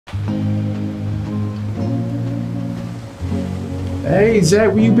Hey,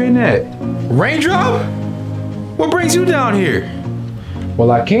 Zach, where you been at? Raindrop? What brings you down here?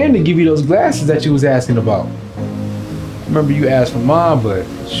 Well, I came to give you those glasses that you was asking about. I remember you asked for mine, but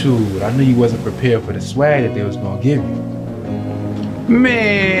shoot, I knew you wasn't prepared for the swag that they was gonna give you.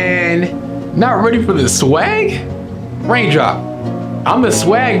 Man, not ready for the swag? Raindrop, I'm the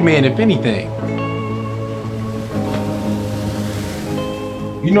swag man if anything.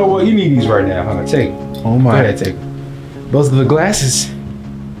 You know what? You need these right now, huh? Take them. Oh my. Go ahead, take them. Those are the glasses.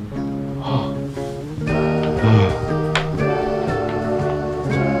 Oh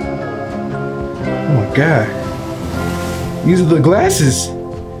my God. These are the glasses.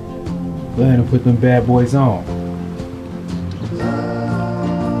 Go ahead and put them bad boys on.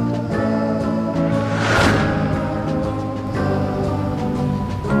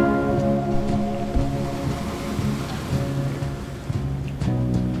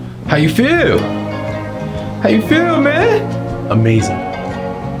 How you feel? How you feel, man? Amazing.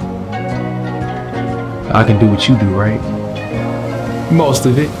 I can do what you do, right? Most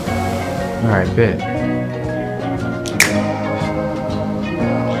of it. All right, bet.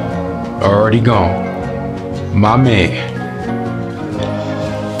 Already gone. My man.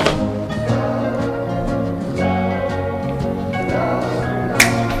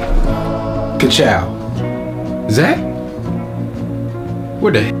 Ka-chow. Zach?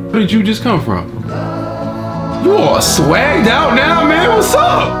 Where the hell did you just come from? You all swagged out now, man. What's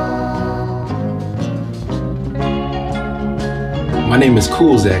up? My name is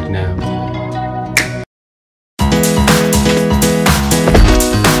Cool Zach now.